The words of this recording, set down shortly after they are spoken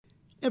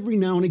Every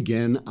now and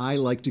again, I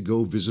like to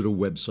go visit a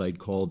website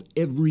called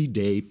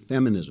Everyday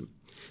Feminism.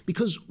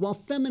 Because while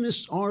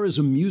feminists are as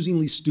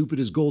amusingly stupid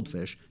as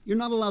goldfish, you're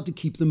not allowed to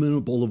keep them in a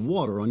bowl of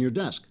water on your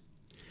desk.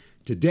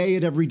 Today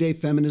at Everyday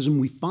Feminism,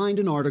 we find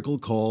an article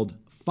called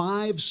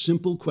 5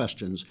 Simple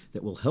Questions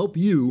That Will Help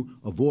You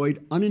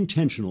Avoid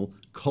Unintentional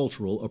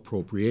Cultural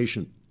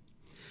Appropriation.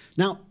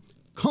 Now,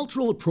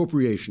 cultural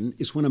appropriation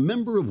is when a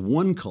member of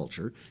one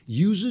culture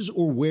uses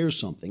or wears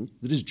something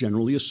that is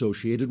generally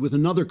associated with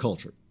another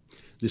culture.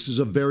 This is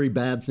a very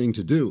bad thing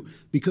to do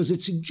because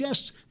it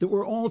suggests that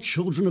we're all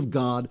children of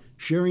God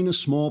sharing a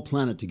small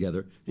planet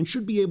together and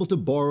should be able to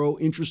borrow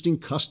interesting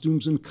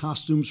customs and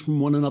costumes from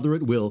one another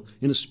at will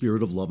in a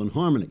spirit of love and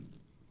harmony.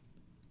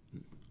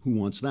 Who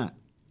wants that?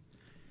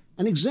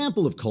 An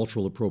example of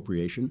cultural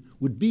appropriation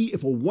would be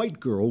if a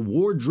white girl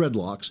wore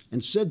dreadlocks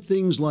and said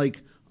things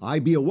like, "I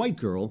be a white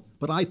girl,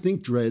 but I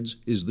think dreads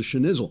is the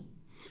schnizzle."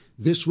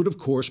 This would, of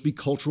course, be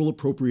cultural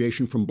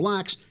appropriation from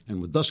blacks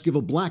and would thus give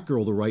a black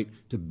girl the right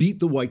to beat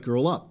the white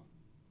girl up.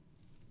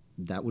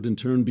 That would in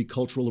turn be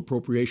cultural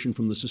appropriation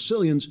from the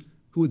Sicilians,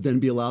 who would then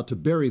be allowed to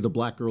bury the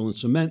black girl in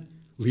cement,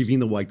 leaving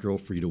the white girl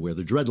free to wear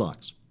the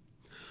dreadlocks.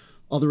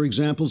 Other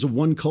examples of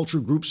one culture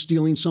group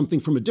stealing something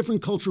from a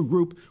different cultural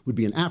group would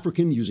be an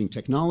African using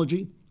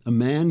technology, a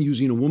man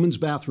using a woman's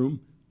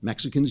bathroom,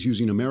 Mexicans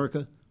using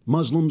America,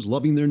 Muslims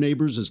loving their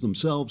neighbors as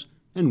themselves,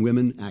 and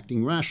women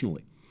acting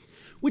rationally.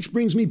 Which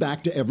brings me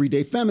back to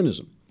everyday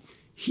feminism.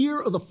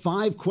 Here are the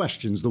 5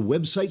 questions the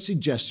website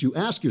suggests you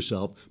ask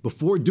yourself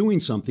before doing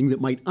something that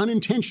might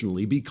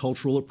unintentionally be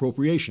cultural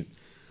appropriation.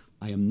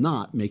 I am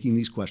not making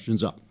these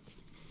questions up.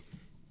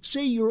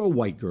 Say you're a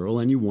white girl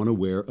and you want to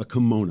wear a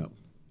kimono.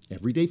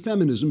 Everyday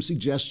feminism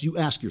suggests you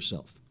ask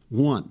yourself,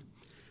 1.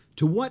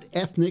 To what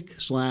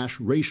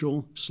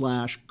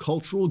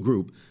ethnic/racial/cultural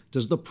group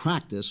does the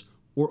practice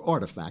or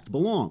artifact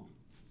belong?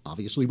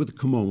 Obviously, with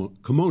a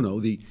kimono,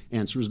 the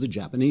answer is the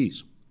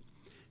Japanese.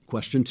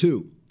 Question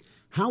 2.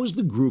 How is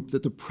the group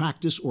that the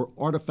practice or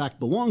artifact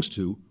belongs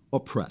to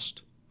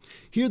oppressed?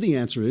 Here the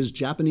answer is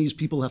Japanese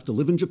people have to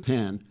live in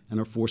Japan and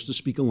are forced to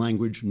speak a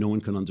language no one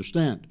can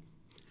understand.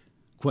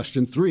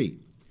 Question 3.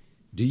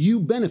 Do you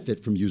benefit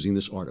from using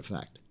this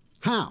artifact?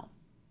 How?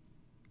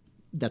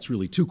 That's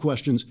really 2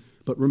 questions,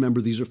 but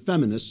remember these are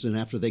feminists, and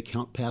after they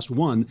count past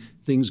 1,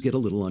 things get a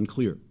little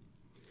unclear.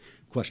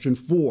 Question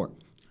 4.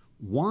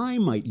 Why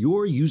might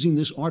your using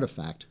this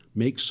artifact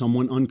make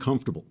someone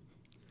uncomfortable?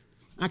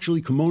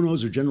 Actually,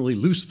 kimonos are generally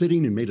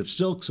loose-fitting and made of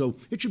silk, so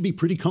it should be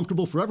pretty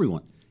comfortable for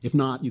everyone. If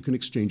not, you can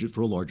exchange it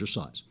for a larger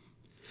size.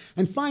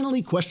 And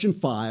finally, question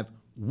 5,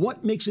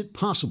 what makes it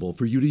possible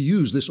for you to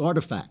use this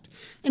artifact?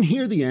 And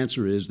here the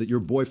answer is that your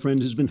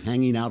boyfriend has been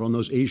hanging out on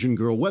those Asian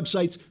girl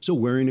websites, so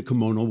wearing a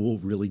kimono will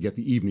really get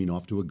the evening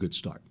off to a good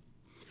start.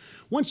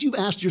 Once you've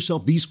asked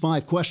yourself these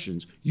 5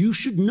 questions, you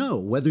should know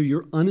whether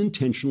you're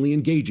unintentionally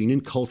engaging in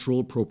cultural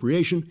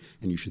appropriation,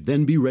 and you should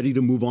then be ready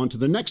to move on to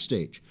the next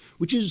stage,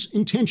 which is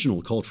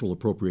intentional cultural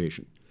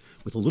appropriation.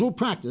 With a little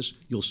practice,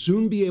 you'll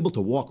soon be able to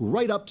walk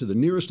right up to the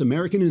nearest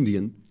American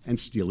Indian and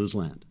steal his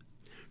land.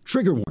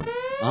 Trigger warning,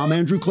 I'm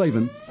Andrew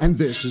Klavan, and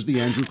this is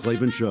The Andrew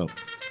Klavan Show.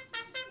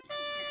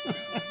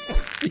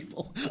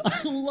 People,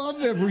 I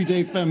love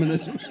everyday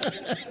feminism.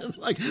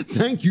 Like,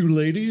 thank you,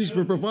 ladies,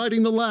 for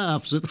providing the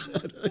laughs.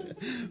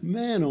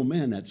 Man, oh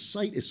man, that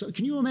site is so...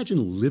 Can you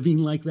imagine living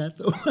like that,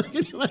 though?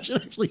 Can you imagine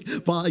actually,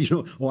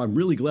 I'm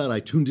really glad I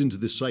tuned into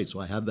this site, so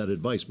I have that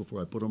advice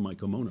before I put on my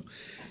kimono.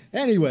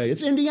 Anyway,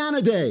 it's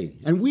Indiana Day,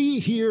 and we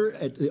here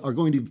are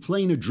going to be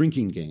playing a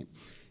drinking game.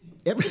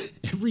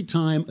 Every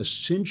time a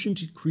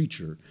sentient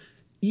creature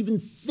even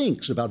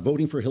thinks about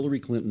voting for Hillary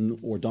Clinton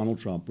or Donald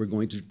Trump, we're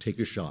going to take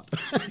a shot.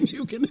 and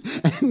you can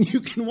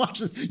watch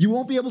this. You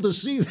won't be able to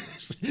see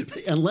this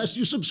unless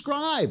you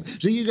subscribe.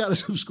 So you got to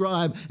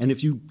subscribe. And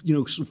if you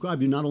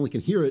subscribe, you not only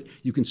can hear it,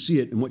 you can see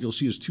it. And what you'll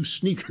see is 2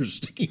 sneakers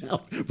sticking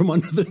out from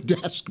under the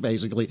desk,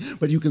 basically.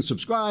 But you can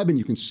subscribe and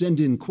you can send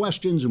in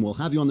questions and we'll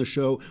have you on the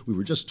show. We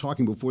were just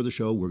talking before the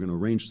show. We're going to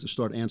arrange to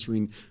start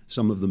answering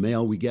some of the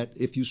mail we get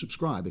if you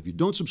subscribe. If you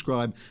don't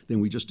subscribe, then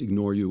we just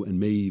ignore you and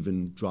may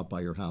even drop by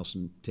your house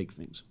and take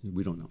things.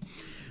 We don't know.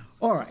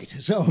 All right,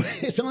 so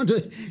it's on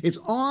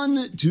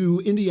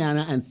to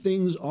Indiana, and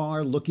things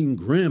are looking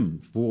grim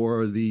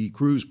for the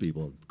Cruz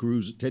people.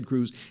 Ted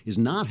Cruz is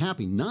not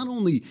happy. Not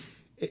only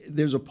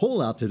there's a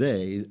poll out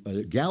today,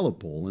 a Gallup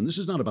poll, and this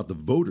is not about the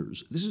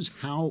voters. This is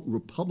how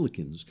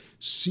Republicans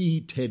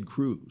see Ted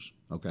Cruz.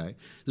 Okay,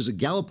 there's a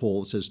Gallup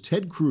poll that says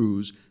Ted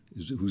Cruz,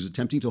 who's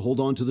attempting to hold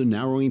on to the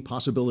narrowing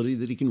possibility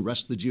that he can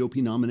wrest the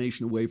GOP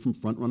nomination away from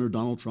frontrunner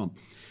Donald Trump,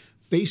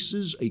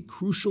 faces a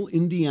crucial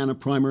Indiana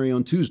primary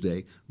on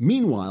Tuesday.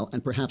 Meanwhile,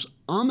 and perhaps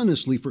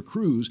ominously for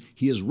Cruz,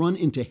 he has run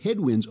into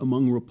headwinds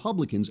among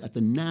Republicans at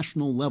the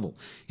national level.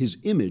 His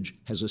image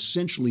has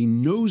essentially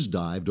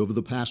nosedived over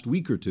the past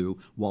week or two,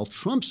 while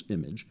Trump's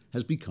image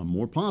has become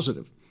more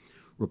positive.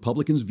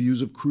 Republicans'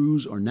 views of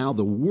Cruz are now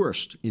the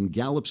worst in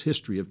Gallup's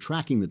history of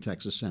tracking the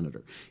Texas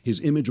senator. His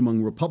image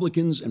among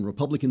Republicans and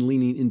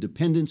Republican-leaning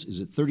independents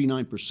is at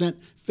 39%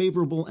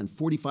 favorable and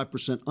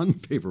 45%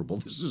 unfavorable.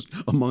 This is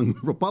among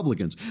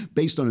Republicans,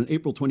 based on an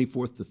April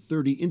 24th to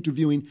 30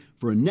 interviewing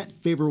for a net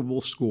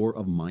favorable score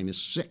of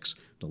 -6.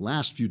 The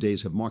last few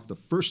days have marked the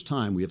first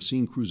time we have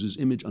seen Cruz's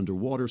image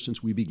underwater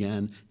since we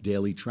began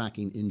daily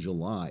tracking in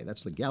July.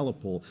 That's the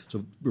Gallup poll.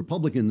 So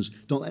Republicans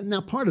don't.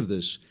 Now, part of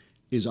this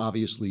is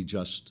obviously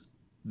just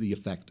the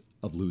effect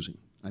of losing.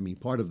 I mean,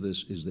 part of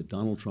this is that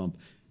Donald Trump,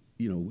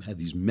 had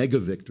these mega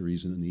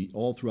victories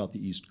all throughout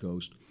the East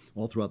Coast,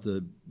 all throughout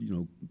the,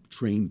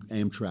 train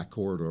Amtrak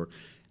corridor.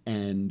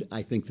 And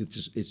I think that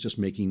it's just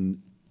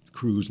making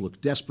Cruz look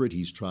desperate.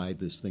 He's tried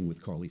this thing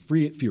with Carly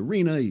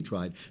Fiorina. He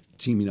tried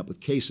teaming up with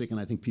Kasich, and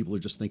I think people are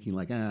just thinking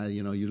like,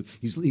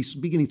 he's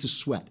beginning to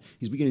sweat.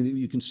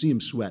 You can see him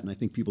sweat, and I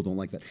think people don't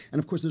like that. And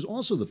of course, there's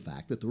also the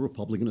fact that the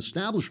Republican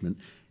establishment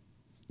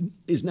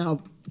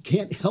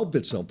can't help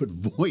itself but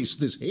voice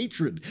this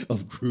hatred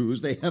of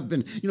Cruz. They have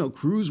been,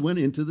 Cruz went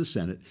into the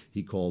Senate.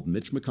 He called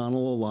Mitch McConnell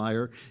a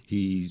liar.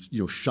 He,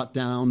 shut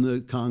down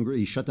the Congress.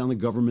 He shut down the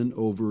government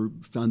over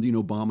funding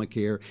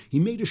Obamacare. He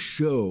made a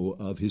show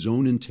of his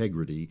own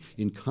integrity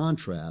in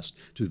contrast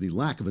to the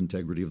lack of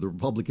integrity of the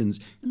Republicans.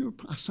 And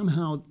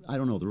somehow, I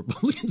don't know, the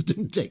Republicans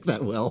didn't take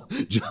that well.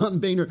 John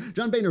Boehner,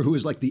 who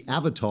is like the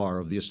avatar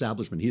of the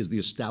establishment. He is the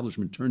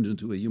establishment turned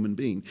into a human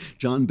being.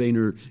 John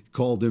Boehner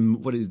called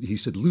him, he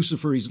said,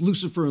 Lucifer. He's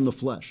Lucifer in the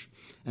flesh.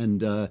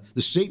 And the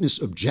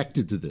Satanists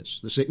objected to this.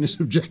 The Satanists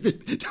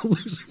objected to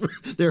Lucifer,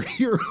 their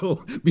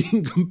hero,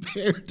 being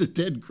compared to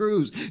Ted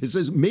Cruz. It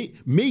says,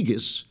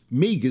 Magus,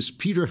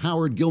 Peter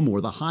Howard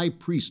Gilmore, the high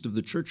priest of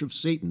the Church of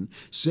Satan,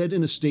 said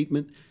in a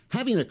statement,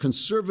 having a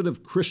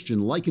conservative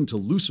Christian likened to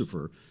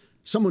Lucifer,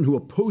 someone who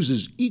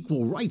opposes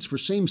equal rights for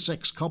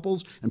same-sex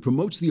couples and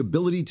promotes the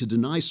ability to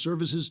deny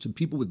services to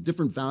people with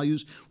different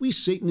values, we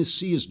Satanists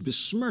see as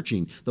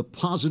besmirching the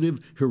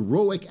positive,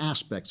 heroic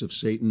aspects of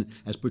Satan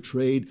as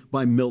portrayed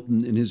by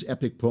Milton in his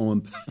epic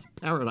poem,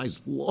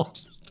 Paradise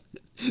Lost.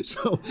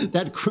 So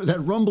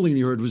that rumbling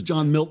you heard was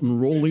John Milton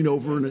rolling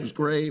over in his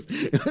grave.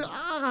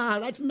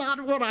 That's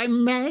not what I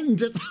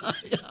meant.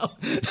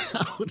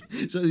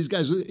 So these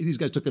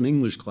guys took an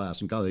English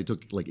class in college. They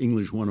took like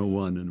English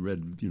 101 and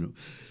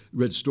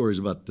read stories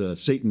about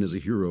Satan as a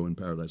hero in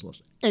Paradise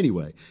Lost.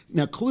 Anyway,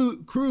 now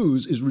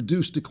Cruz is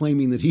reduced to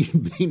claiming that he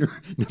and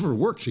Boehner never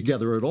worked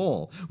together at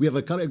all.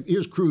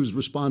 Here's Cruz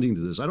responding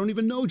to this. I don't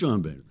even know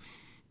John Boehner.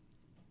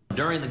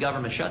 During the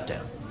government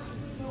shutdown,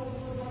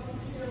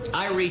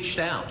 I reached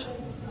out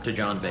to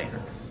John Boehner,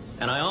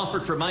 and I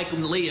offered for Michael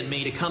Lee and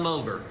me to come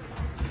over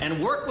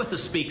and work with the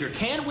Speaker.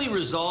 Can we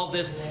resolve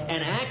this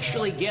and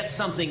actually get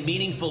something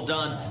meaningful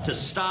done to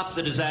stop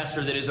the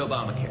disaster that is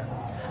Obamacare?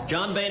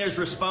 John Boehner's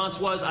response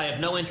was, I have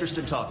no interest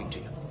in talking to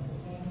you.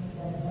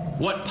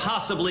 What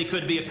possibly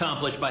could be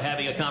accomplished by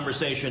having a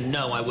conversation?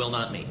 No, I will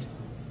not meet.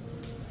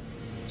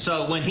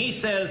 So when he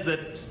says that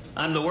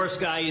I'm the worst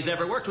guy he's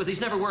ever worked with,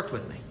 he's never worked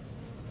with me.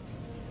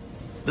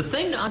 The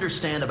thing to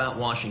understand about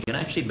Washington,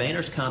 actually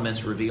Boehner's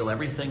comments reveal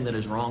everything that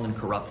is wrong and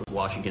corrupt with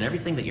Washington,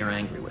 everything that you're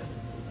angry with.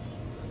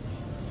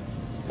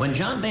 When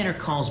John Boehner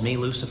calls me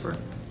Lucifer,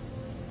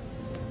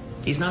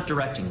 he's not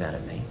directing that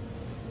at me.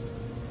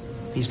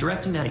 He's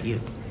directing that at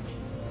you.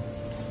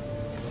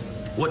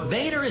 What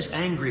Boehner is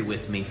angry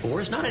with me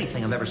for is not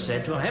anything I've ever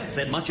said to him. I haven't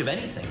said much of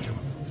anything to him.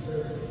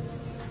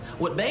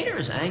 What Boehner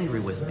is angry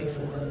with me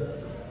for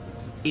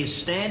is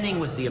standing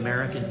with the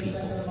American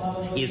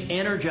people, is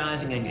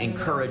energizing and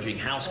encouraging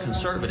House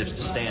conservatives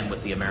to stand with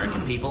the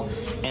American people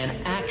and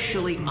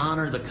actually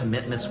honor the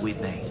commitments we've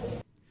made.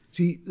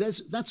 See,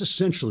 that's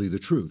essentially the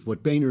truth.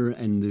 What Boehner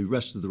and the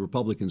rest of the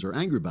Republicans are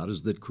angry about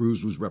is that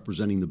Cruz was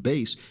representing the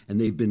base,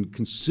 and they've been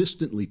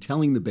consistently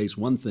telling the base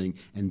one thing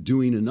and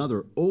doing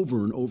another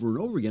over and over and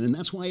over again. And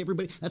that's why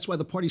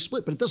the party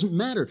split. But it doesn't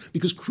matter,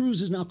 because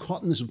Cruz is now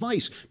caught in this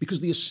vice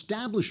because the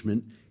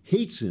establishment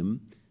hates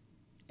him.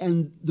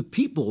 And the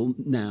people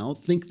now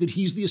think that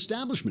he's the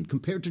establishment.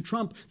 Compared to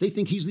Trump, they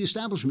think he's the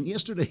establishment.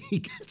 Yesterday, he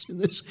gets in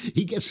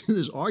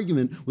this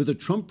argument with a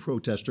Trump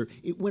protester.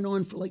 It went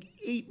on for like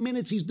 8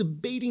 minutes. He's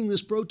debating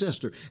this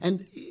protester.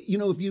 And,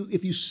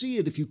 if you see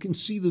it, if you can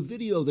see the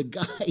video, the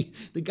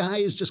guy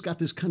has just got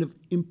this kind of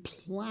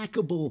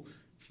implacable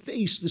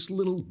face, this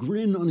little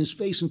grin on his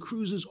face, and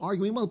Cruz is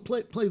arguing. Well,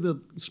 play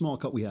the small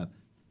cut we have.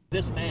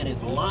 This man is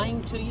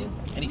lying to you,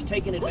 and he's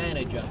taking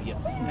advantage of you.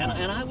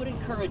 And I would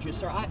encourage you,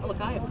 sir.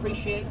 I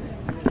appreciate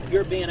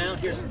your being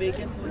out here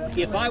speaking.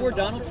 If I were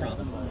Donald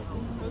Trump,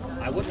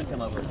 I wouldn't have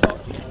come over and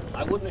talked to you.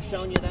 I wouldn't have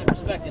shown you that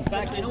respect. In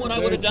fact, you know what I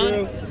would have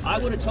done? I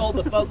would have told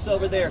the folks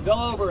over there, go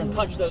over and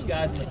punch those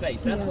guys in the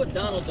face. That's what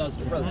Donald does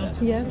to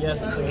protesters.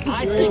 Yes.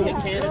 I think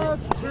a candidate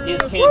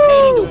is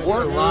campaigning to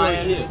work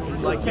for you.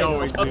 Like you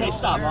always do. Okay,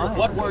 stop.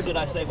 What word did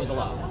I say was a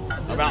lie?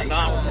 About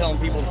not telling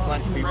people to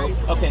punch people.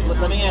 Okay,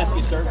 let me ask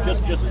you, sir.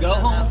 Just go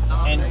home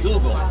and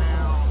Google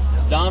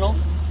Donald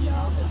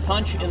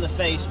punch in the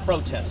face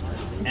protesters.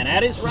 And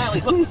at his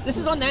rallies, look, this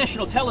is on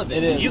national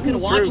television. You can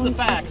watch the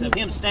facts of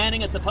him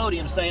standing at the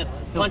podium saying,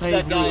 punch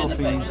that guy in the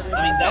face.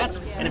 I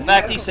mean, and in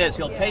fact, he says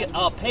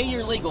I'll pay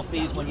your legal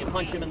fees when you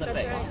punch him in the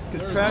face.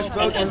 And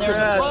there's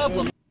a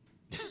problem.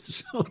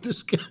 So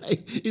this guy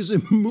is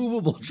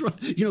immovable.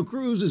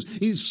 Cruz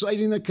he's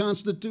citing the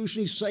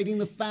Constitution, he's citing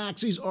the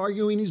facts, he's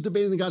arguing, he's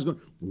debating. The guy's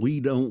going, "We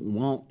don't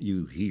want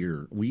you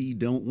here. We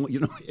don't want."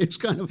 It's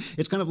kind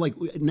of like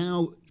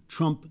now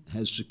Trump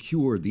has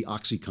secured the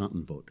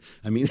oxycontin vote.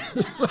 I mean,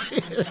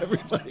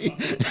 everybody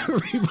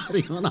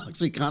on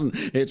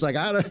oxycontin. It's like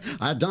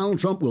Donald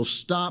Trump will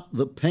stop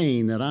the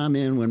pain that I'm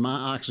in when my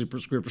oxy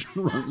prescription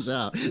runs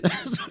out.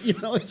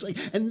 It's like,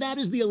 and that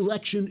is the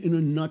election in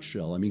a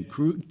nutshell. I mean,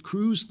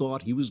 Cruz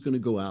thought he was going to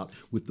go out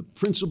with the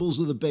principles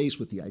of the base,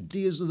 with the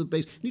ideas of the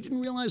base. And he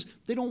didn't realize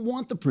they don't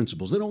want the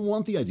principles. They don't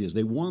want the ideas.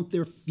 They want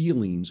their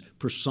feelings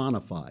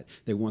personified.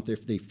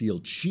 They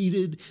feel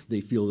cheated. They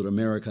feel that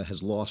America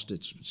has lost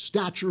its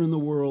stature in the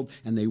world,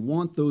 and they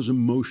want those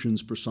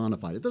emotions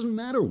personified. It doesn't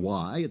matter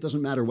why. It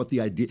doesn't matter what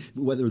the idea,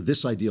 whether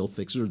this ideal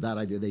fixes or that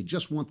idea. They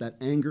just want that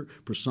anger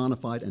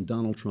personified, and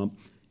Donald Trump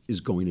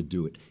is going to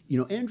do it.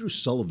 Andrew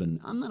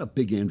Sullivan, I'm not a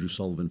big Andrew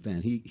Sullivan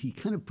fan. He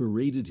kind of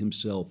paraded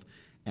himself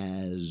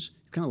as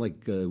kind of like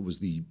was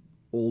the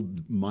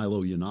old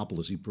Milo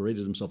Yiannopoulos. He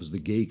paraded himself as the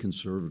gay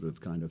conservative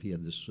kind of. He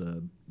had this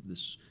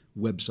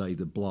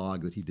website, a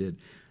blog that he did.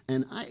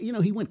 And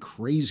he went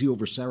crazy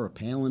over Sarah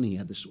Palin. He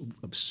had this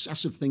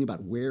obsessive thing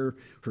about where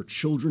her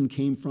children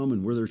came from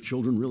and where their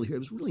children really here. It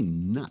was really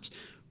nuts.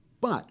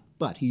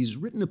 But he's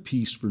written a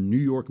piece for New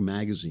York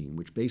Magazine,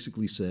 which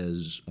basically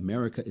says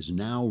America is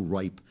now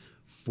ripe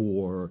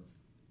for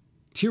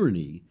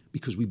tyranny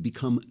because we've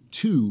become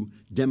too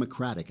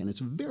democratic. And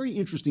it's a very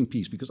interesting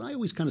piece because I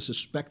always kind of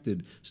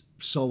suspected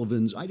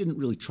I didn't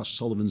really trust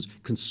Sullivan's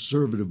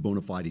conservative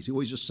bona fides. He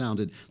always just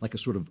sounded like a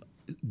sort of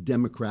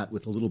Democrat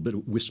with a little bit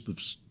of wisp of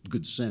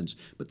good sense.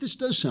 But this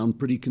does sound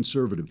pretty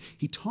conservative.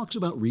 He talks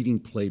about reading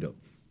Plato,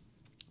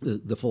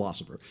 the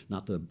philosopher,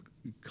 not the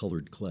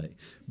colored clay.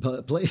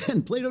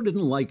 And Plato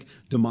didn't like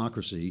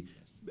democracy,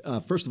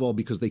 first of all,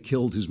 because they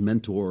killed his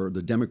mentor.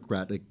 The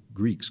democratic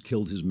Greeks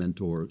killed his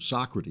mentor,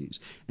 Socrates.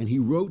 And he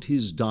wrote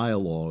his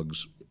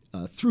dialogues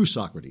through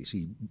Socrates.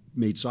 He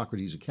made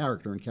Socrates a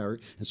character,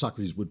 and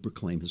Socrates would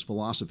proclaim his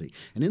philosophy.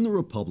 And in the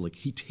Republic,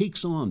 he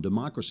takes on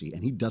democracy,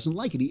 and he doesn't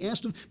like it.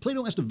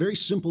 Plato asked a very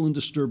simple and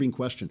disturbing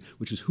question,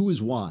 which is, who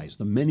is wise,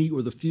 the many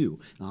or the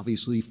few? And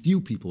obviously, few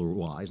people are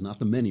wise, not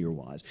the many are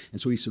wise. And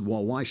so he said,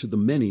 well, why should the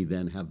many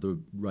then have the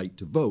right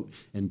to vote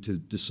and to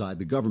decide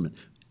the government?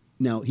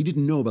 Now, he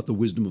didn't know about the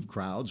wisdom of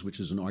crowds,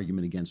 which is an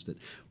argument against it.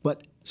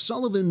 But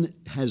Sullivan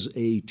has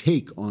a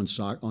take on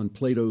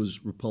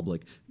Plato's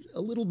Republic. A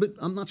little bit,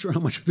 I'm not sure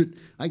how much of it,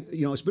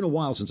 it's been a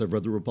while since I've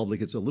read The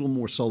Republic. It's a little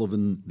more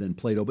Sullivan than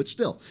Plato, but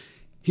still.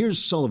 Here's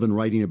Sullivan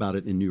writing about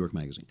it in New York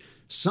Magazine.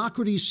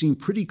 Socrates seemed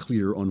pretty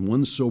clear on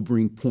one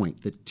sobering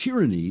point, that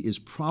tyranny is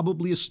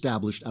probably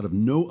established out of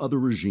no other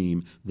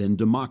regime than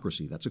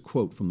democracy. That's a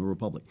quote from The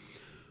Republic.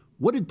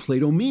 What did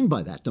Plato mean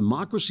by that?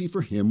 Democracy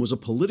for him was a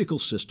political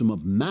system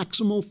of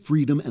maximal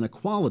freedom and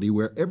equality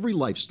where every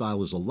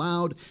lifestyle is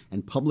allowed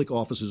and public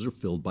offices are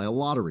filled by a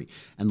lottery.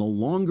 And the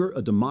longer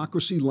a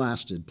democracy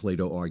lasted,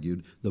 Plato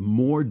argued, the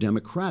more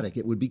democratic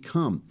it would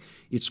become.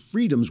 Its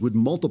freedoms would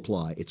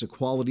multiply, its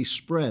equality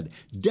spread,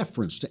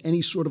 deference to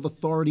any sort of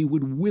authority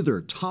would wither,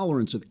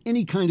 tolerance of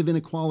any kind of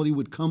inequality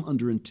would come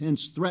under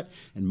intense threat,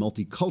 and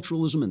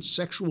multiculturalism and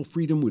sexual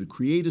freedom would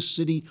create a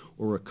city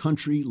or a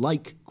country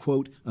like,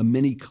 quote, a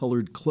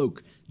many-colored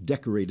cloak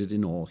decorated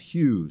in all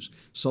hues.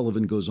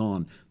 Sullivan goes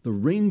on, the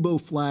rainbow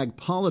flag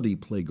polity,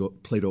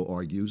 Plato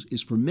argues,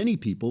 is for many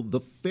people the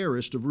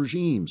fairest of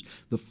regimes.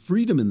 The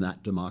freedom in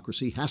that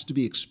democracy has to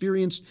be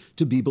experienced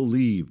to be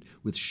believed,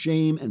 with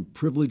shame and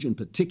privilege in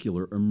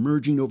particular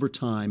emerging over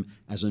time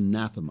as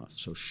anathema.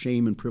 So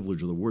shame and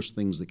privilege are the worst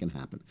things that can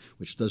happen,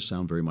 which does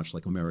sound very much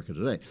like America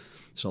today.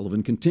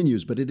 Sullivan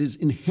continues, but it is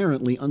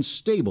inherently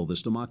unstable.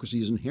 This democracy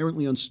is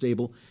inherently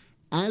unstable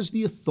as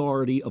the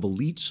authority of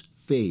elites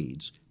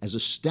fades, as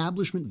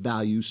establishment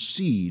values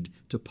cede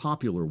to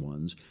popular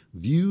ones,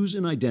 views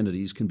and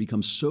identities can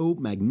become so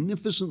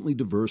magnificently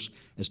diverse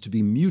as to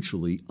be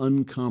mutually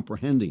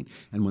uncomprehending.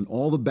 And when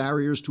all the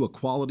barriers to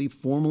equality,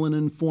 formal and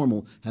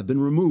informal, have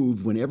been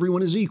removed, when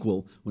everyone is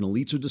equal, when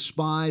elites are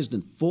despised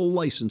and full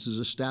license is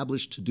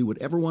established to do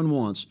whatever one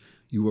wants,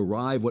 you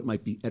arrive what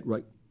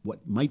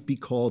might be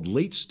called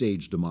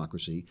late-stage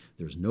democracy.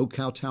 There's no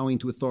kowtowing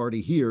to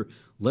authority here,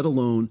 let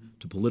alone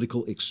to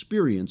political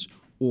experience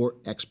or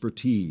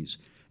expertise.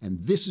 And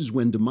this is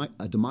when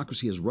a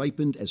democracy has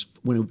ripened as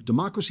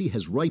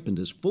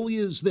fully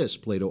as this,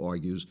 Plato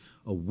argues,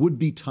 a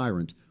would-be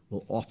tyrant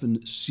will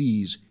often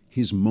seize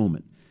his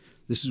moment.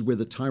 This is where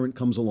the tyrant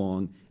comes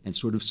along and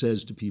sort of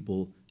says to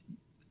people,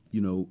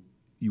 you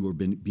are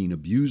being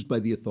abused by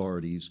the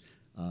authorities,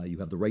 you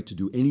have the right to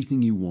do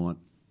anything you want,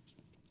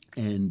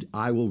 and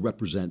I will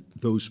represent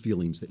those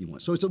feelings that you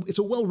want. So it's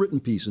a well-written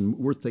piece and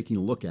worth taking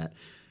a look at.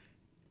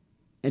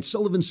 And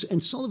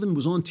Sullivan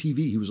was on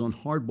TV. He was on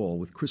Hardball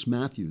with Chris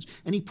Matthews,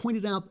 and he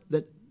pointed out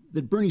that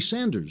Bernie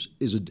Sanders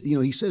is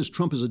he says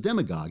Trump is a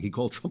demagogue. He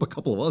called Trump a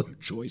couple of other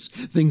choice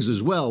things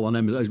as well on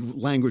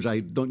language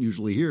I don't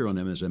usually hear on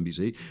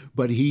MSNBC.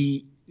 But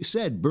he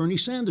said Bernie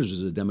Sanders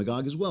is a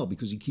demagogue as well,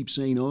 because he keeps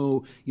saying,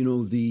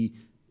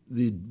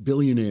 the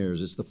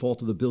billionaires, it's the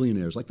fault of the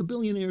billionaires. Like the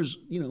billionaires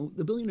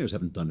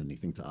haven't done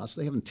anything to us.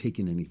 They haven't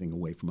taken anything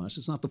away from us.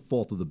 It's not the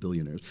fault of the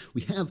billionaires.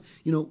 We have,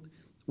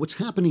 what's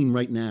happening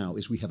right now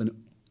is we have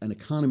an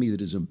economy that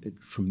is a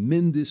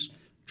tremendous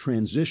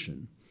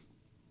transition.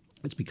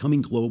 It's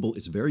becoming global.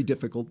 It's very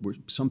difficult.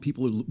 Some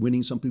people are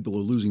winning, some people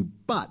are losing.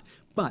 But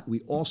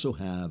we also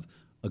have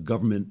a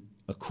government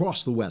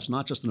across the West,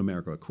 not just in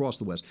America, across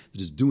the West,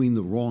 that is doing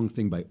the wrong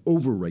thing by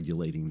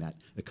over-regulating that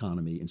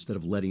economy instead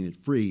of letting it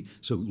free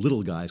so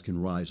little guys can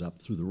rise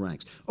up through the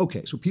ranks.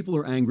 Okay, so people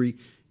are angry.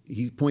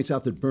 He points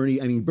out that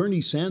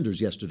Bernie Sanders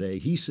yesterday,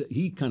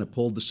 he kind of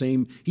pulled the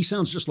same, he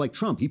sounds just like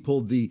Trump. He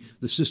pulled the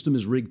system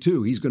is rigged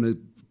too. He's going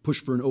to push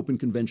for an open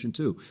convention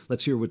too.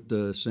 Let's hear what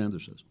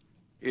Sanders says.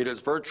 It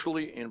is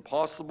virtually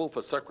impossible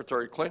for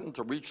Secretary Clinton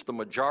to reach the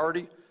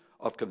majority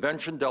of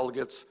convention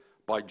delegates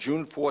by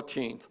June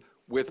 14th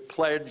with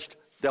pledged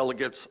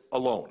delegates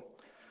alone.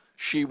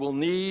 She will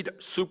need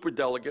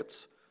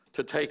superdelegates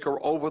to take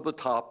her over the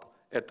top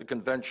at the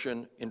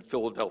convention in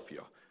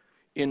Philadelphia.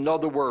 In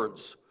other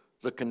words,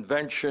 the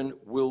convention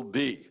will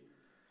be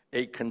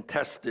a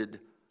contested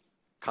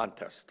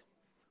contest.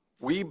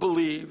 We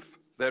believe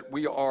that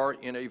we are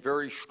in a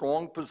very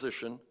strong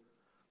position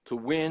to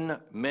win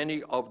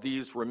many of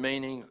these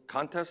remaining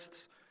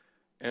contests,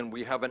 and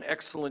we have an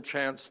excellent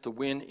chance to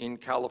win in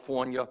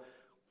California,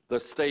 the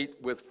state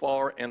with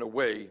far and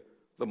away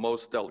the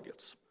most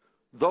delegates.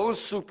 Those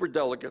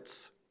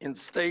superdelegates in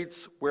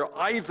states where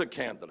either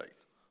candidate,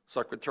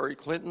 Secretary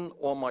Clinton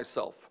or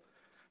myself,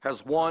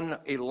 has won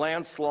a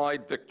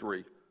landslide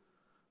victory,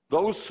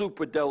 those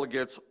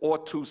superdelegates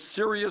ought to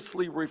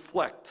seriously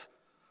reflect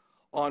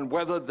on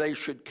whether they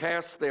should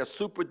cast their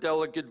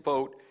superdelegate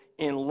vote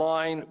in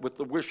line with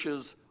the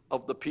wishes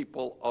of the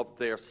people of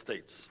their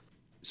states.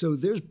 So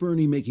there's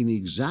Bernie making the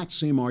exact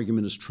same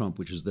argument as Trump,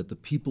 which is that the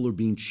people are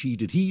being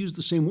cheated. He used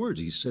the same words.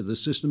 He said the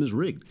system is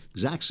rigged.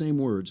 Exact same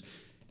words.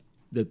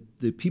 That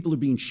the people are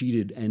being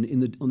cheated.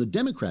 And on the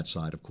Democrat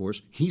side, of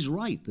course, he's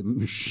right. The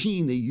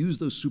machine, they use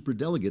those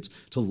superdelegates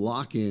to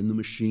lock in the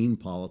machine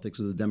politics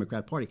of the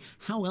Democrat Party.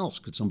 How else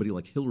could somebody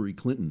like Hillary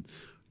Clinton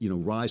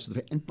rise to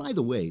the... And by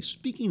the way,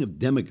 speaking of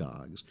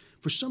demagogues,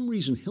 for some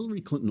reason, Hillary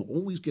Clinton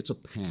always gets a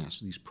pass.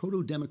 These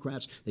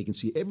proto-Democrats, they can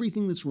see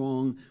everything that's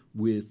wrong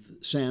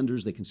with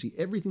Sanders, they can see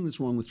everything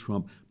that's wrong with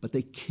Trump, but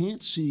they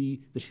can't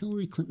see that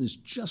Hillary Clinton is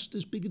just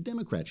as big a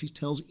Democrat. She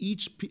tells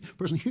each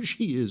person, here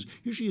she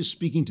is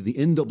speaking to the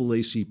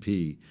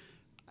NAACP.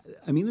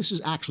 I mean, this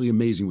is actually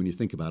amazing when you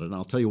think about it, and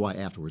I'll tell you why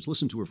afterwards.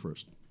 Listen to her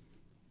first.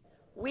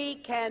 We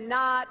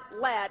cannot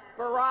let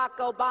Barack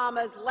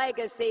Obama's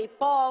legacy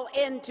fall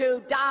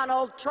into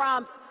Donald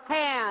Trump's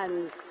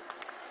hands.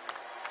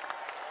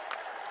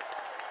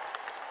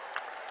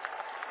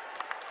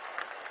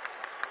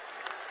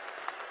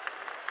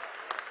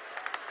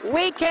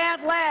 We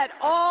can't let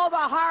all the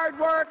hard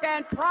work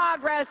and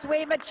progress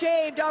we've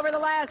achieved over the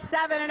last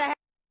 7.5 years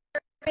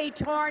be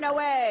torn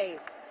away.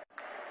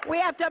 We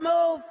have to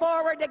move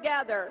forward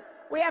together.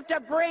 We have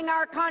to bring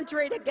our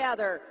country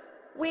together.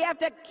 We have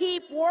to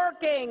keep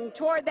working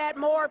toward that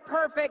more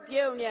perfect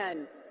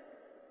union.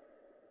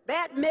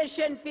 That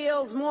mission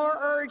feels more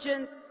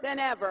urgent than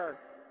ever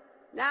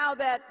now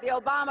that the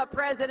Obama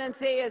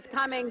presidency is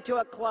coming to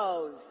a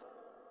close.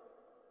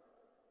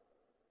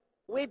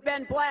 We've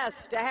been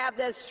blessed to have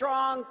this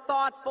strong,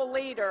 thoughtful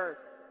leader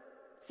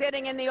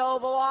sitting in the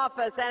Oval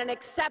Office and an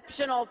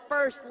exceptional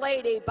First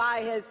Lady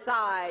by his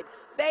side.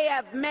 They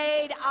have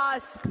made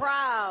us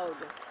proud.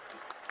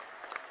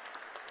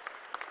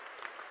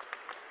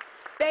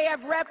 They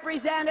have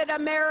represented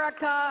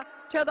America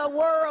to the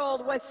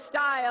world with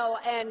style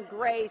and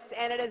grace,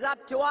 and it is up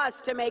to us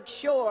to make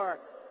sure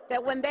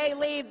that when they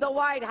leave the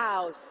White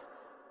House,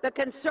 the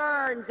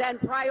concerns and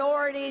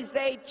priorities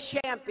they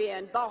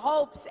champion, the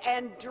hopes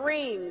and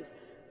dreams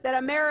that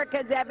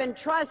Americans have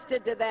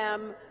entrusted to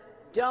them,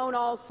 don't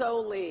also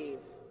leave.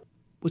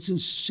 What's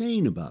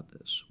insane about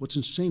this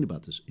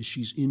is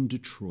she's in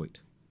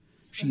Detroit.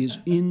 She is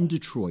in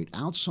Detroit.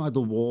 Outside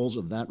the walls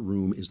of that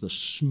room is the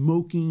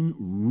smoking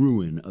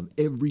ruin of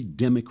every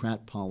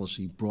Democrat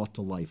policy brought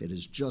to life. It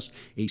is just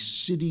a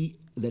city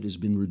that has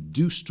been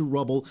reduced to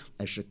rubble,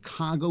 as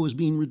Chicago is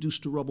being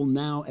reduced to rubble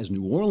now, as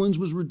New Orleans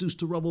was reduced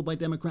to rubble by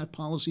Democrat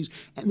policies,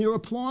 and they're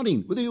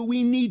applauding.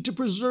 We need to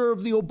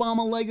preserve the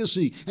Obama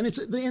legacy, and it's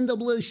the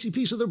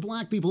NAACP, so they're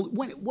black people.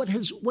 What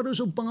has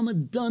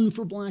Obama done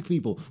for black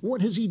people?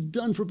 What has he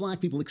done for black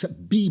people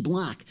except be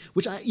black?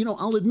 Which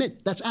I'll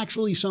admit, that's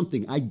actually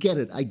something. I get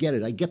it. I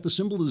get the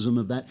symbolism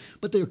of that,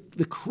 but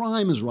the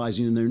crime is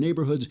rising in their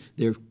neighborhoods.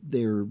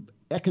 Their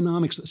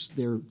economics,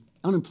 their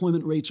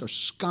unemployment rates are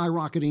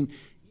skyrocketing.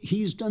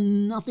 he's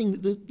done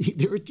nothing.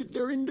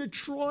 They're in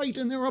Detroit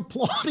and they're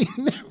applauding.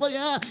 They're like,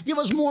 yeah, give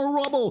us more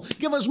rubble,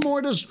 give us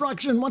more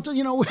destruction. What do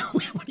you know?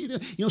 What do you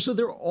do? You know, so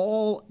they're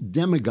all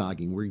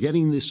demagoguing. We're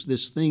getting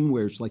this thing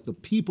where it's like the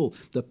people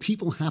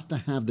have to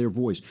have their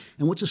voice.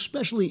 And what's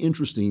especially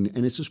interesting,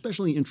 and it's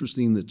especially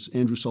interesting that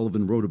Andrew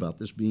Sullivan wrote about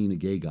this, being a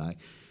gay guy.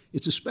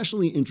 It's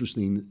especially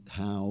interesting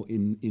how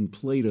in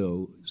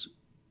Plato's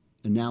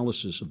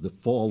analysis of the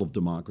fall of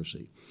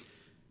democracy,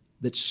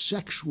 that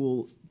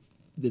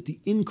the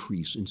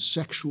increase in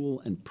sexual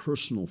and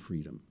personal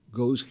freedom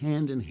goes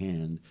hand in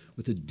hand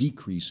with a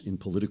decrease in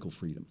political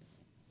freedom.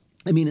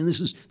 I mean, and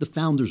the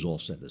founders all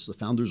said this. The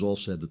founders all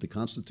said that the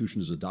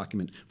Constitution is a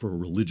document for a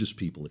religious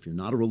people. If you're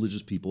not a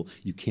religious people,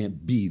 you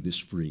can't be this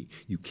free.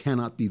 You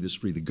cannot be this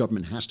free. The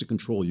government has to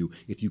control you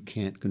if you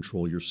can't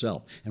control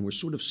yourself. And we're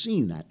sort of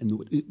seeing that.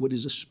 And what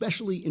is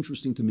especially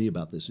interesting to me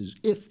about this is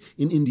if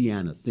in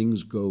Indiana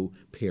things go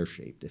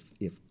pear-shaped,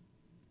 if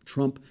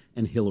Trump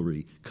and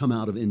Hillary come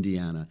out of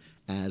Indiana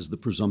as the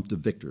presumptive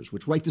victors,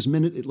 which right this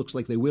minute it looks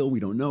like they will,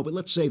 we don't know, but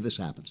let's say this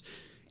happens.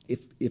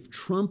 If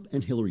Trump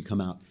and Hillary come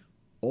out,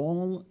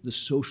 all the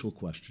social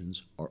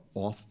questions are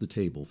off the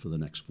table for the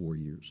next 4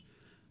 years.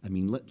 I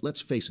mean, let's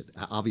face it.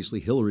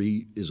 Obviously,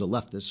 Hillary is a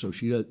leftist, so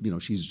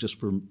she's just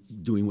for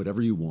doing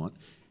whatever you want,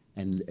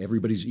 and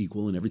everybody's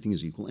equal and everything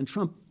is equal. And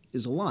Trump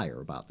is a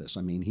liar about this.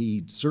 I mean,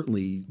 he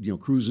certainly,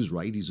 Cruz is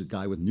right. He's a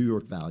guy with New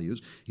York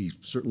values. He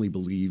certainly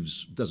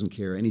doesn't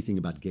care anything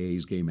about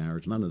gays, gay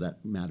marriage. None of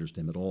that matters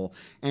to him at all.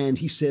 And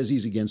he says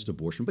he's against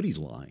abortion, but he's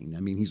lying. I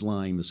mean, he's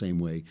lying the same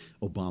way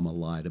Obama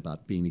lied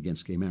about being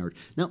against gay marriage.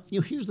 Now,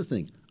 here's the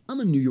thing.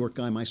 I'm a New York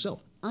guy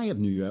myself. I have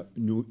New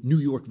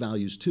York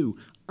values too.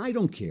 I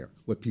don't care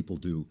what people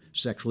do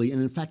sexually.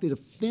 And in fact, it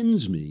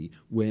offends me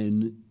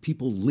when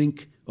people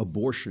link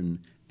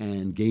abortion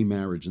and gay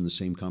marriage in the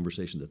same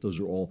conversation, that those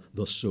are all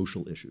the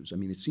social issues. I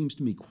mean, it seems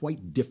to me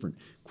quite different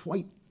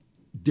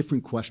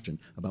question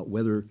about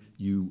whether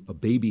a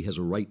baby has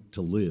a right to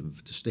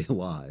live, to stay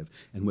alive,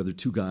 and whether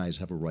two guys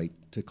have a right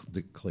to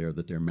declare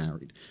that they're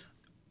married.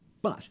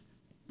 But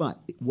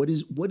what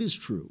is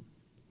true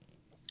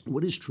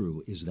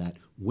is that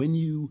when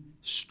you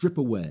strip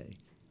away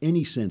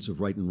any sense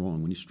of right and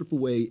wrong,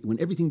 when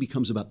everything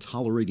becomes about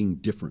tolerating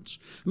difference.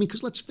 I mean,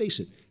 because let's face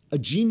it, a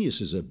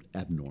genius is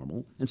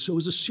abnormal, and so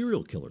is a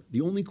serial killer.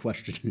 The only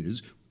question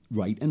is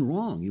right and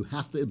wrong. You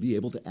have to be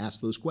able to ask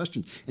those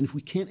questions. And if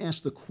we can't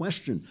ask the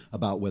question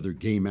about whether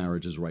gay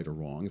marriage is right or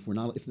wrong,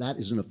 if that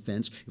is an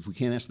offense, if we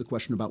can't ask the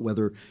question about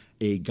whether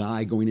a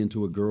guy going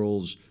into a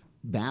girl's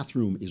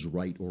bathroom is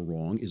right or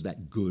wrong, is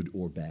that good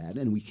or bad,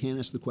 and we can't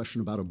ask the question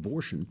about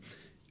abortion,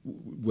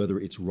 whether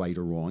it's right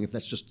or wrong, if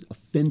that's just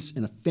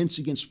an offense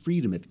against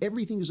freedom, if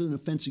everything is an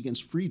offense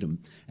against freedom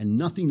and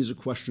nothing is a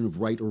question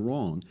of right or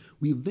wrong,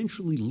 we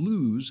eventually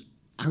lose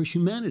our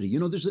humanity.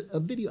 There's a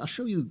video, I'll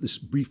show you this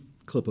brief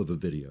clip of a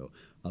video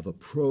of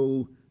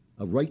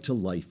a Right to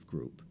Life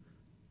group.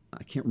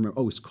 I can't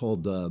remember, it's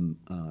called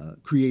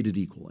Created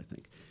Equal, I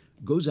think.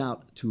 Goes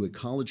out to a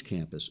college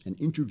campus and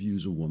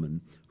interviews a woman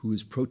who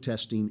is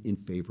protesting in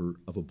favor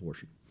of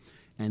abortion.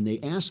 And they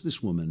ask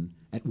this woman,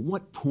 at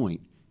what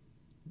point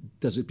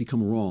does it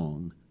become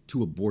wrong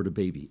to abort a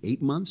baby?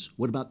 8 months?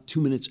 What about 2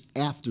 minutes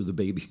after the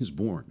baby is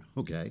born?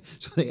 Okay,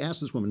 so they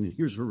asked this woman, and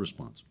here's her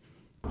response.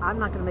 I'm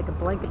not going to make a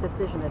blanket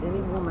decision that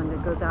any woman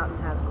that goes out and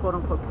has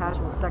quote-unquote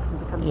casual sex and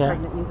becomes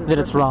pregnant uses that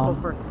it's wrong.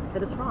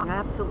 That it's wrong. I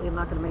absolutely am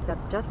not going to make that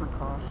judgment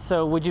call.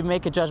 So would you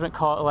make a judgment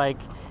call like,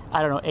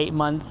 8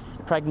 months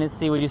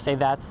pregnancy? Would you say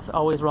that's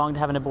always wrong to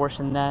have an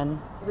abortion then?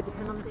 It would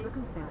depend on the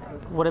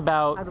circumstances. What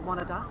about, I would want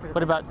a doctor.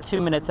 What about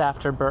 2 minutes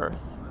after birth?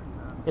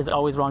 Is it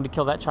always wrong to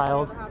kill that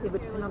child? It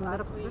would depend on the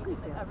medical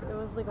circumstances.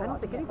 I don't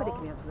think anybody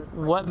can answer this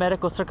question. What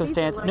medical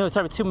circumstance? No,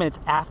 sorry, 2 minutes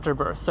after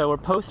birth. So we're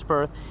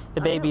post-birth,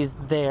 the baby's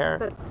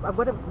there.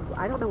 But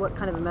I don't know what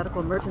kind of a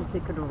medical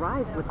emergency could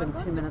arise within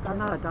 2 minutes. I'm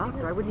not a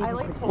doctor. I wouldn't even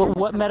continue. Well,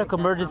 what medical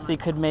emergency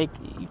could make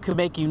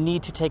you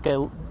need to take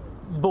a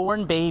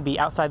born baby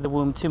outside the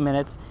womb 2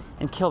 minutes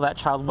and kill that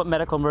child? What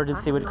medical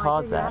emergency would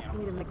cause that? You're asking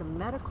me to make a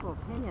medical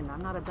opinion.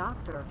 I'm not a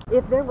doctor.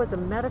 If there was a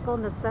medical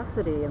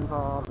necessity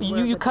involved...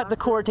 You cut the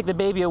cord, take the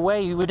baby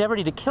away, you would never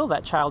need to kill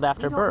that child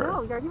after birth.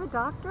 No, are you a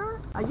doctor?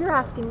 You're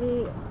asking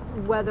me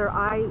whether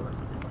I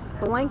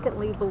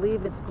blanketly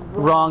believe it's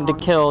wrong to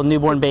kill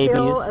newborn babies.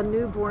 Kill a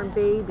newborn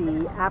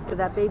baby after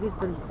that baby's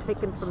been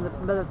taken from the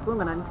mother's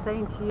womb. And I'm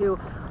saying to you,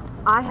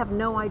 I have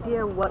no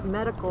idea what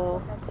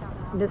medical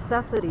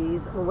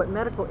necessities or what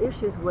medical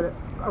issues would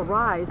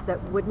arise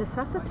that would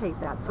necessitate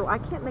that. So I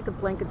can't make a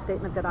blanket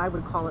statement that I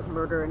would call it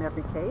murder in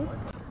every case.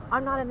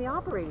 I'm not in the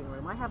operating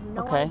room. I have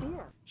no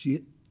idea.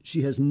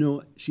 She has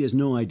no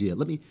idea.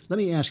 Let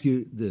me ask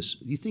you this.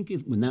 Do you think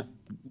when that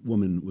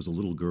woman was a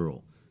little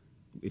girl,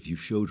 if you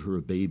showed her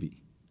a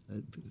baby,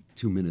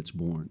 2 minutes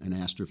born, and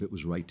asked her if it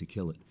was right to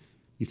kill it,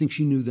 you think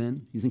she knew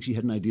then? You think she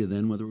had an idea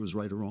then whether it was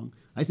right or wrong?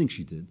 I think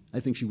she did. I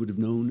think she would have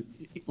known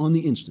on the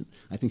instant.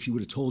 I think she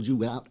would have told you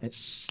without a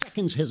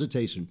second's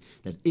hesitation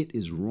that it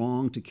is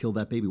wrong to kill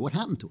that baby. What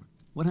happened to her?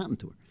 What happened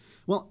to her?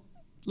 Well,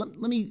 let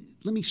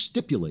me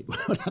stipulate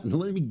what happened.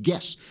 Let me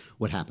guess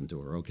what happened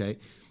to her, okay?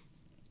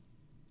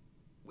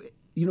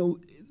 You know,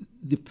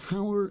 the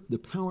power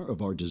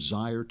of our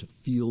desire to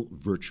feel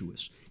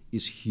virtuous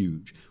is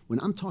huge. When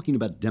I'm talking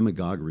about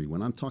demagoguery,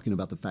 when I'm talking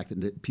about the fact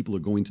that people are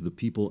going to the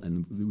people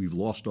and we've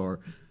lost our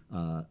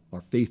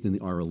faith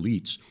in our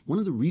elites, one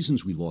of the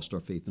reasons we lost our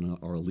faith in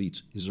our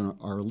elites is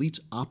our elites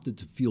opted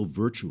to feel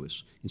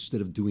virtuous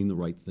instead of doing the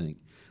right thing.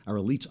 Our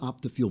elites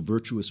opt to feel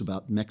virtuous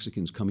about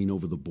Mexicans coming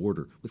over the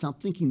border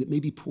without thinking that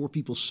maybe poor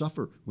people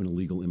suffer when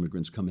illegal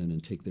immigrants come in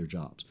and take their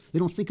jobs. They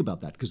don't think about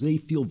that because they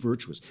feel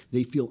virtuous.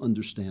 They feel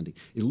understanding.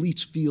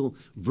 Elites feel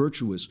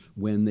virtuous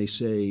when they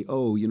say,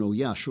 oh, you know,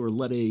 yeah, sure,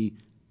 let a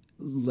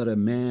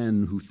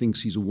man who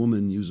thinks he's a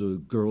woman use a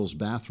girl's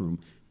bathroom.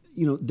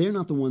 You know, they're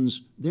not the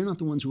ones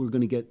who are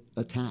going to get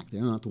attacked.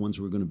 They're not the ones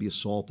who are going to be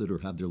assaulted or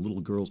have their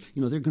little girls.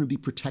 You know, they're going to be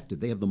protected.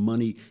 They have the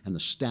money and the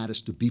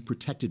status to be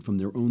protected from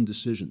their own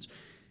decisions.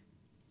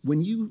 When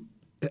you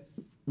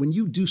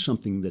do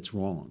something that's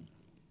wrong,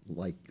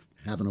 like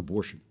have an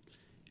abortion,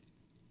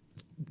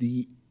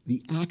 the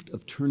act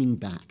of turning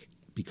back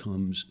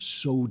becomes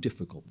so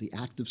difficult. The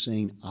act of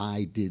saying,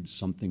 I did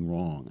something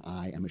wrong,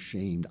 I am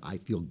ashamed, I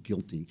feel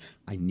guilty,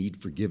 I need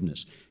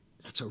forgiveness.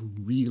 That's a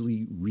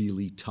really,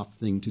 really tough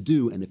thing to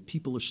do. And if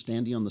people are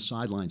standing on the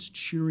sidelines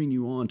cheering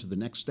you on to the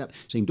next step,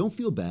 saying, don't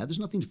feel bad, there's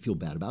nothing to feel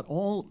bad about.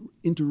 All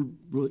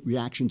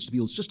reactions to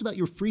people, it's just about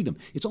your freedom.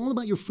 It's all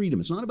about your freedom.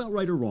 It's not about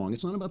right or wrong.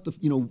 It's not about the,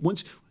 you know,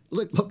 once,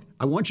 look,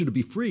 I want you to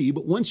be free,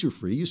 but once you're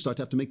free, you start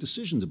to have to make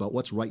decisions about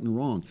what's right and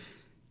wrong.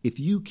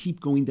 If you keep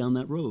going down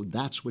that road,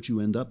 that's what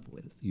you end up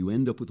with. You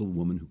end up with a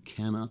woman who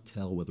cannot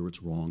tell whether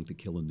it's wrong to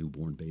kill a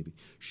newborn baby.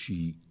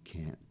 She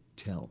can't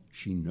tell.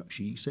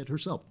 She said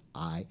herself,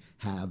 I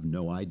have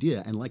no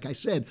idea. And like I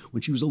said,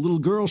 when she was a little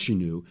girl, she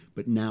knew,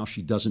 but now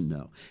she doesn't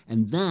know.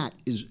 And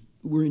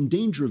we're in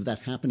danger of that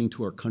happening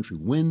to our country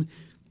when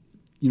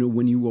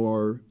you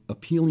are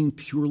appealing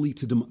purely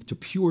to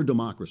pure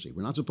democracy.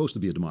 We're not supposed to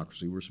be a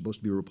democracy. We're supposed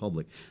to be a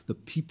republic. The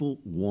people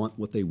want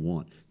what they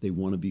want. They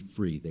want to be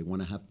free. They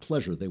want to have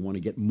pleasure. They want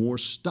to get more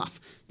stuff.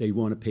 They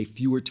want to pay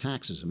fewer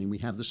taxes. I mean, we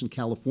have this in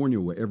California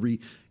where every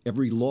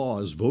law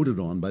is voted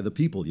on by the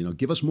people. You know,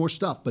 give us more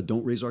stuff, but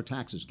don't raise our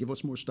taxes. Give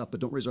us more stuff, but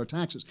don't raise our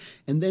taxes.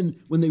 And then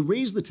when they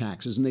raise the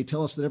taxes and they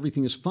tell us that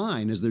everything is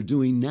fine, as they're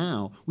doing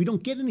now, we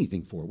don't get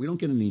anything for it. We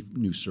don't get any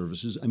new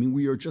services. I mean,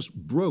 we are just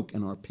broke,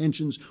 and our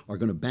pensions are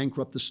going to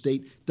bankrupt the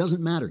state.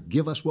 Doesn't matter.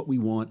 Give us what we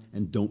want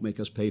and don't make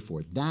us pay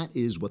for it. That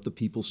is what the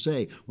people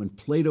say. When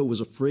Plato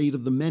was afraid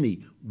of the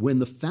many, when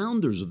the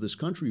founders of this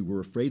country were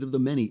afraid of the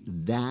many,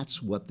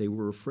 that's what they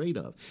were afraid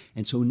of.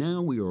 And so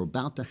now we are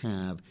about to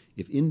have,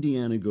 if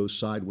Indiana goes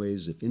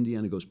sideways, if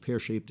Indiana goes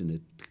pear-shaped and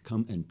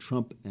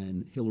Trump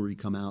and Hillary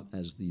come out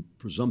as the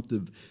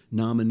presumptive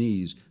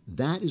nominees,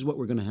 that is what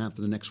we're going to have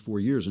for the next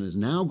 4 years, and it's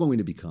now going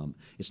to become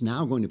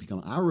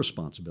our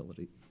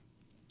responsibility.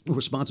 The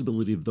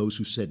responsibility of those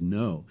who said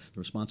no, the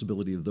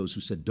responsibility of those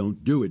who said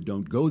don't do it,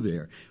 don't go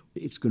there.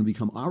 It's going to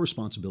become our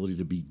responsibility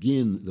to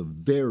begin the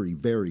very,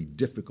 very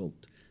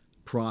difficult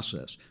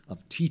process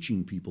of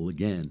teaching people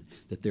again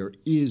that there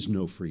is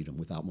no freedom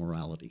without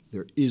morality.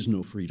 There is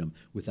no freedom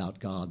without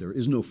God. There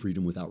is no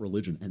freedom without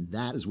religion. And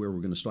that is where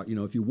we're going to start. You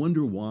know, if you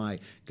wonder why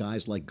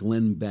guys like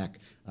Glenn Beck,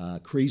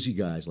 crazy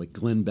guys like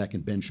Glenn Beck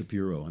and Ben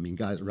Shapiro, I mean,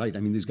 guys, right? I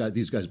mean, these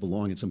guys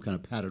belong in some kind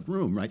of padded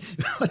room, right?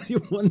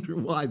 You wonder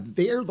why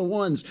they're the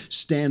ones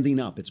standing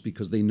up. It's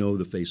because they know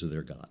the face of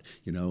their God,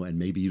 you know, and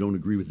maybe you don't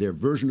agree with their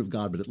version of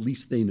God, but at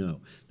least they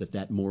know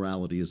that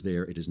morality is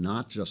there. It is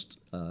not just,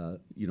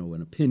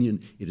 an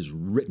opinion. It is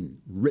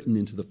written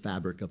into the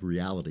fabric of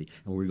reality.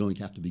 And we're going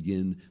to have to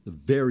begin the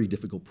very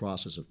difficult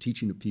process of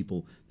teaching a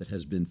people that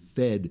has been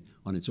fed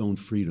on its own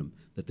freedom,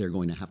 that they're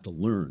going to have to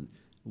learn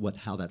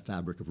how that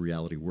fabric of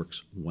reality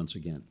works once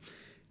again.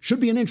 Should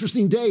be an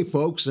interesting day,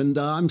 folks, and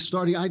I'm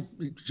starting.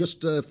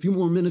 Just a few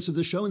more minutes of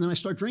the show, and then I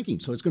start drinking.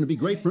 So it's going to be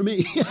great for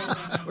me.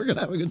 We're going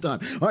to have a good time.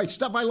 All right,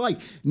 stuff I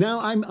like. Now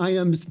I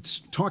am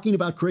talking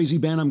about Crazy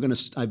Ben.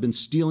 I've been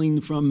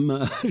stealing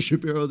from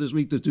Shapiro this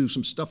week to do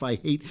some stuff I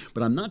hate,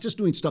 but I'm not just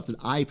doing stuff that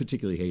I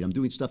particularly hate. I'm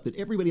doing stuff that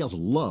everybody else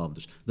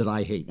loves that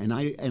I hate, and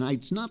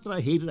it's not that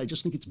I hate it. I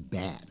just think it's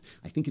bad.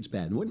 I think it's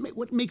bad. And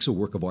what makes a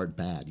work of art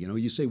bad? You know,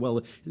 you say, well,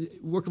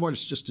 work of art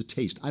is just a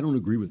taste. I don't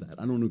agree with that.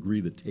 I don't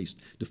agree that taste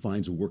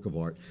defines a work of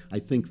art. I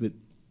think that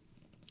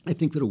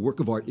a work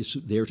of art is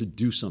there to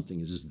do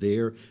something. It is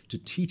there to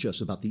teach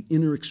us about the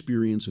inner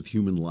experience of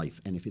human life.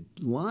 And if it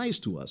lies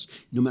to us,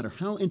 no matter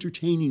how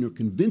entertaining or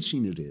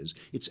convincing it is,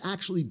 it's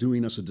actually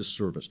doing us a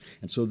disservice.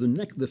 And so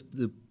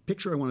the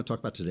picture I want to talk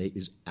about today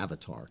is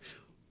Avatar.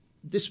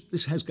 This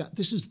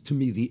is to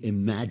me the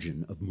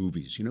Imagine of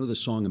movies. You know the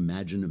song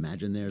Imagine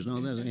there's no,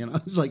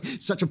 it's like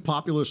such a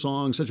popular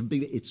song,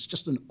 it's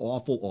just an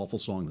awful, awful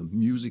song. The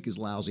music is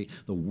lousy,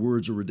 the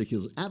words are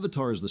ridiculous.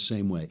 Avatar is the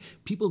same way.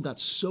 People got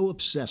so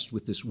obsessed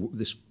with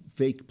this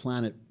fake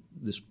planet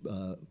this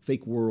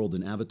fake world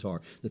in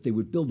Avatar, that they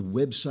would build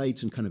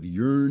websites and kind of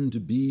yearn to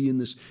be in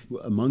this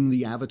among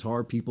the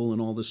Avatar people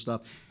and all this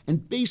stuff.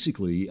 And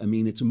basically, I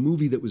mean, it's a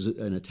movie that was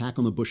an attack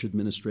on the Bush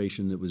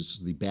administration. It was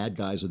the bad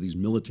guys or these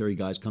military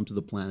guys come to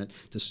the planet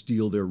to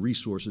steal their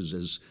resources,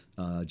 as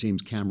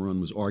James Cameron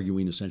was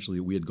arguing essentially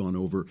that we had gone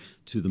over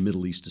to the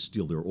Middle East to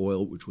steal their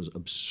oil, which was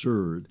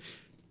absurd.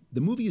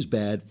 The movie is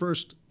bad.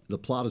 First, the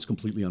plot is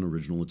completely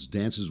unoriginal. It's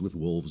Dances with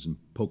Wolves and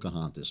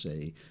Pocahontas.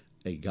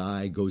 A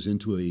guy goes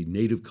into a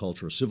native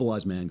culture, a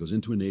civilized man goes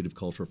into a native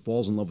culture,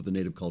 falls in love with the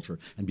native culture,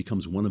 and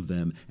becomes one of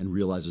them, and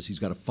realizes he's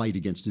got to fight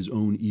against his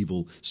own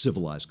evil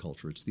civilized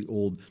culture. It's the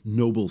old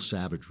noble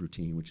savage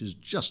routine, which is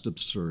just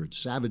absurd.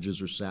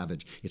 Savages are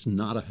savage. It's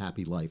not a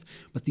happy life.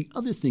 But the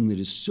other thing that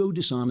is so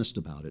dishonest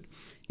about it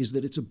is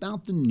that it's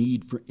about the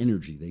need for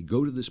energy. They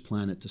go to this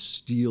planet to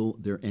steal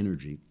their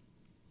energy.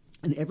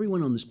 And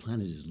everyone on this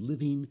planet is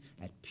living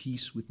at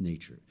peace with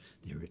nature.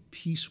 They're at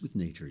peace with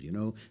nature, you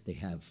know. They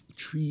have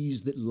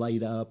trees that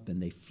light up,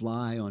 and they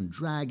fly on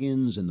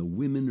dragons, and the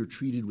women are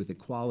treated with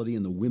equality,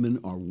 and the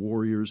women are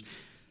warriors.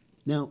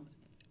 Now,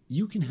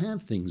 you can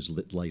have things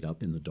that light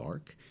up in the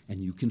dark,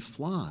 and you can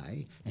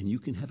fly, and you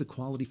can have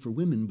equality for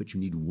women, but you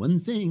need one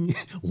thing,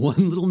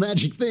 one little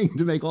magic thing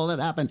to make all that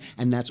happen,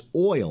 and that's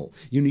oil.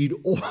 You need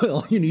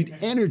oil. You need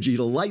energy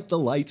to light the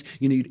lights.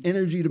 You need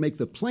energy to make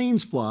the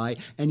planes fly,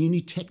 and you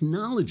need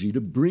technology to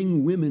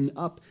bring women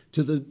up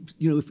to the,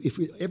 you know, if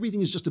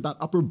everything is just about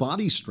upper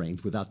body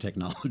strength without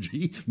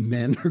technology,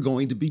 men are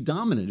going to be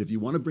dominant. If you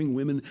want to bring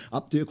women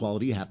up to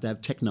equality, you have to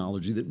have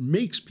technology that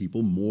makes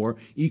people more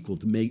equal,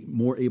 to make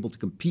more able to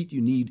compete. You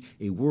need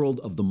a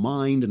world of the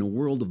mind, and a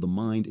world of the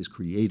mind is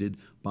created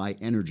by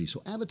energy.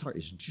 So Avatar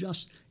is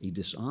just a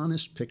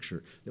dishonest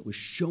picture that was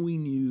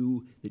showing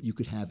you that you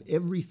could have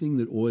everything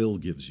that oil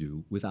gives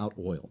you without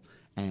oil.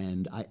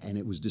 And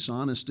it was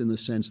dishonest in the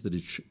sense that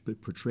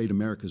it portrayed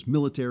America's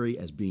military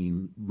as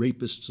being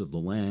rapists of the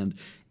land.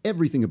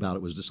 Everything about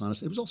it was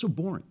dishonest. It was also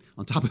boring.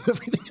 On top of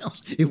everything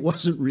else, it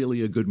wasn't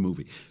really a good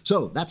movie.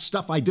 So that's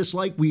stuff I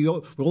dislike.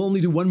 We'll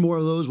only do one more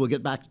of those. We'll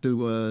get back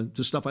to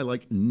stuff I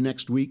like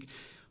next week.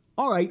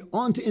 All right,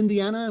 on to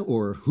Indiana,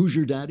 or Who's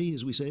Your Daddy,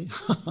 as we say.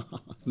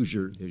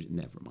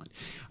 Never mind.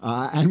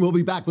 And we'll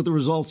be back with the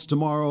results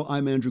tomorrow.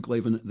 I'm Andrew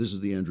Klavan. This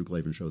is The Andrew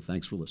Klavan Show.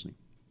 Thanks for listening.